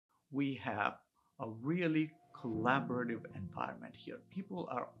we have a really collaborative environment here. People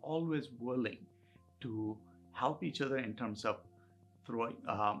are always willing to help each other in terms of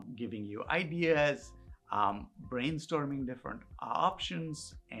giving you ideas, brainstorming different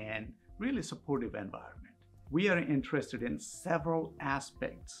options, and really supportive environment. We are interested in several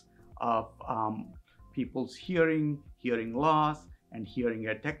aspects of people's hearing loss, and hearing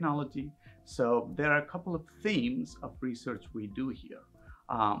aid technology. So there are a couple of themes of research we do here.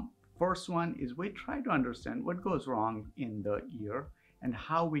 First one is we try to understand what goes wrong in the ear and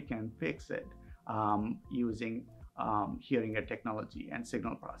how we can fix it using hearing aid technology and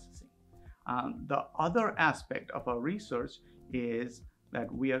signal processing. The other aspect of our research is that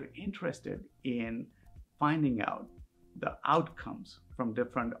we are interested in finding out the outcomes from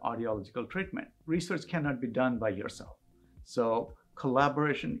different audiological treatment. Research cannot be done by yourself. So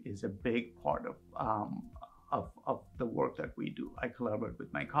collaboration is a big part of the work that we do. I collaborate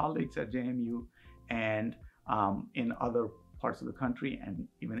with my colleagues at JMU and in other parts of the country and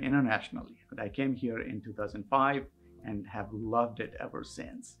even internationally. But I came here in 2005 and have loved it ever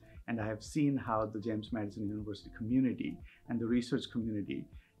since. And I have seen how the James Madison University community and the research community,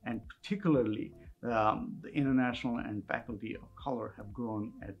 and particularly the international and faculty of color, have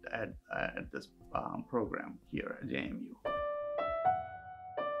grown at this program here at JMU.